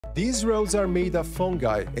These roads are made of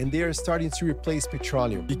fungi and they are starting to replace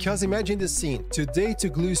petroleum. Because imagine the scene. Today, to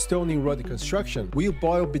glue stone in road construction, we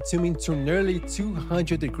boil bitumen to nearly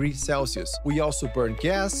 200 degrees Celsius. We also burn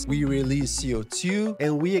gas, we release CO2,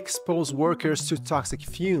 and we expose workers to toxic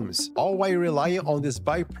fumes, all while relying on this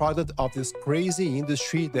byproduct of this crazy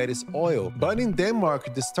industry that is oil. But in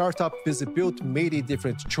Denmark, the startup Fælledby made a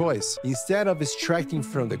different choice. Instead of extracting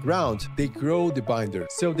from the ground, they grow the binder.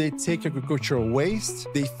 So they take agricultural waste,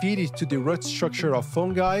 they feed it to the root structure of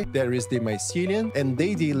fungi, that is the mycelium, and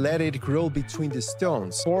they let it grow between the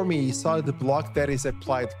stones, forming a solid block that is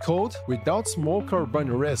applied cold without smoke or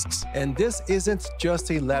burn risks. And this isn't just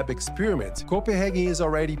a lab experiment. Copenhagen is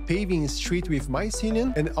already paving a street with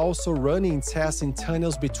mycelium and also running tests in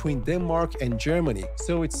tunnels between Denmark and Germany.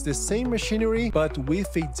 So it's the same machinery, but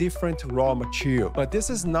with a different raw material. But this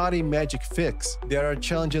is not a magic fix. There are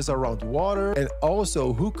challenges around water and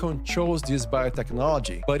also who controls this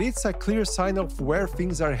biotechnology. But it's a clear sign of where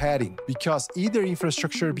things are heading, because either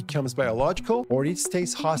infrastructure becomes biological or it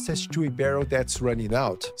stays hostage to a barrel that's running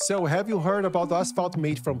out. So have you heard about asphalt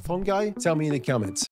made from fungi? Tell me in the comments.